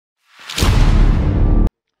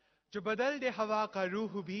जो बदल दे हवा का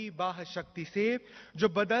रूह भी बाह शक्ति से, जो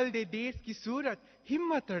बदल दे देश की सूरत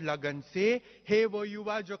हिम्मत और लगन से, है वो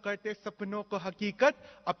युवा जो करते सपनों को हकीकत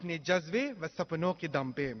अपने जज्बे व सपनों के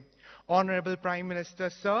दम पे. Honorable Prime Minister,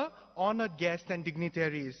 Sir, honored guests and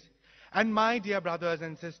dignitaries, and my dear brothers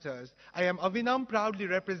and sisters, I am Avinam, proudly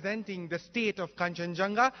representing the state of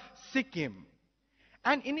Kanchenjunga, Sikkim.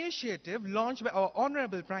 An initiative launched by our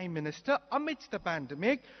Honorable Prime Minister amidst the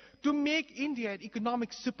pandemic to make India an economic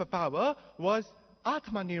superpower was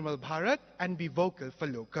Atmanirbhar Bharat and be vocal for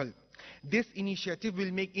local. This initiative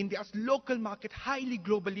will make India's local market highly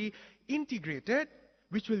globally integrated,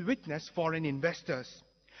 which will witness foreign investors.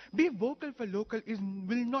 Be vocal for local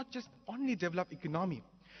will not just only develop economy,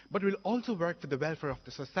 but will also work for the welfare of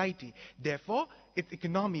the society. Therefore, it's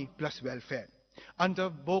economy plus welfare. Under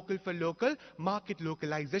vocal for local, market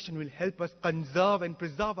localization will help us conserve and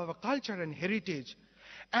preserve our culture and heritage,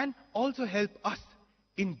 and also help us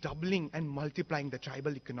in doubling and multiplying the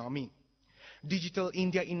tribal economy. Digital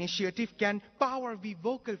India initiative can power the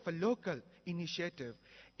vocal for local initiative.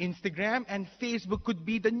 Instagram and Facebook could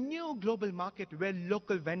be the new global market where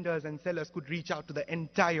local vendors and sellers could reach out to the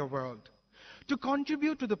entire world. To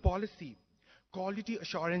contribute to the policy, quality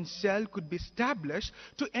assurance cell could be established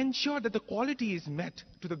to ensure that the quality is met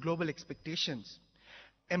to the global expectations.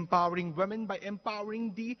 Empowering women by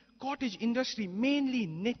empowering the cottage industry, mainly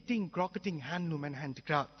knitting, crocketing, handloom and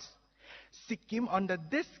handicrafts. Sikkim, under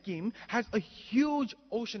this scheme, has a huge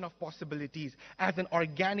ocean of possibilities. As an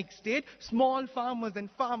organic state, small farmers and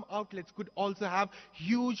farm outlets could also have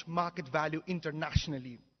huge market value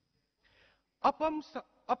internationally.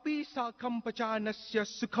 Api sakam pachanasya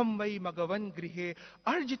sukham vai magavan grihe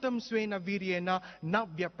arjitam swena viryena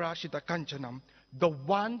navya prashita kanchanam. The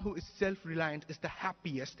one who is self-reliant is the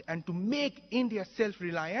happiest, and to make India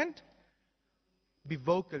self-reliant, be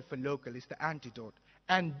vocal for local is the antidote.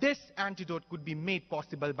 And this antidote could be made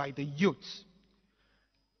possible by the youths.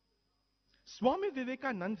 Swami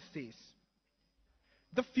Vivekananda says,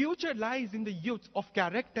 the future lies in the youths of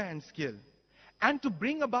character and skill. And to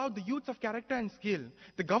bring about the youths of character and skill,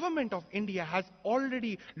 the government of India has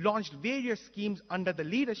already launched various schemes under the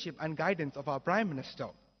leadership and guidance of our Prime Minister.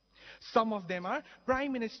 Some of them are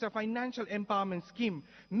Prime Minister Financial Empowerment Scheme,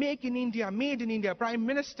 Make in India, Made in India, Prime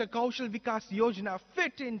Minister Kaushal Vikas Yojana,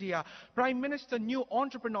 Fit India, Prime Minister New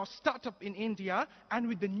Entrepreneur Startup in India, and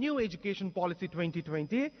with the new Education Policy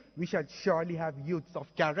 2020, we shall surely have youths of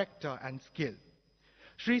character and skill.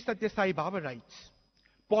 Sri Satya Sai Baba writes,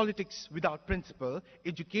 politics without principle,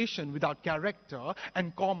 education without character,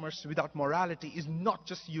 and commerce without morality is not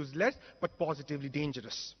just useless, but positively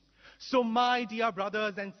dangerous. So my dear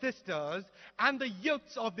brothers and sisters, and the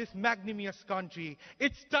youths of this magnanimous country,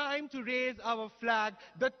 it's time to raise our flag,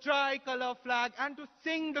 the tricolor flag, and to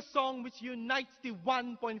sing the song which unites the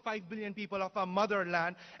 1.5 billion people of our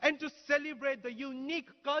motherland, and to celebrate the unique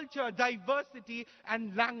culture, diversity,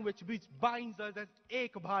 and language which binds us as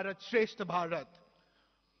Ek Bharat, Shrestha Bharat.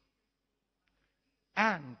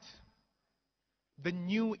 And the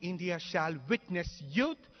new India shall witness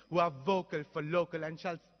youth who are vocal for local and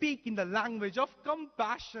shall speak in the language of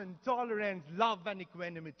compassion, tolerance, love and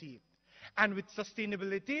equanimity. And with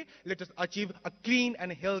sustainability, let us achieve a clean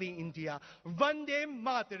and healthy India. Vande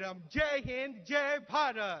Mataram, Jai Hind, Jai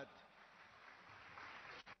Bharat.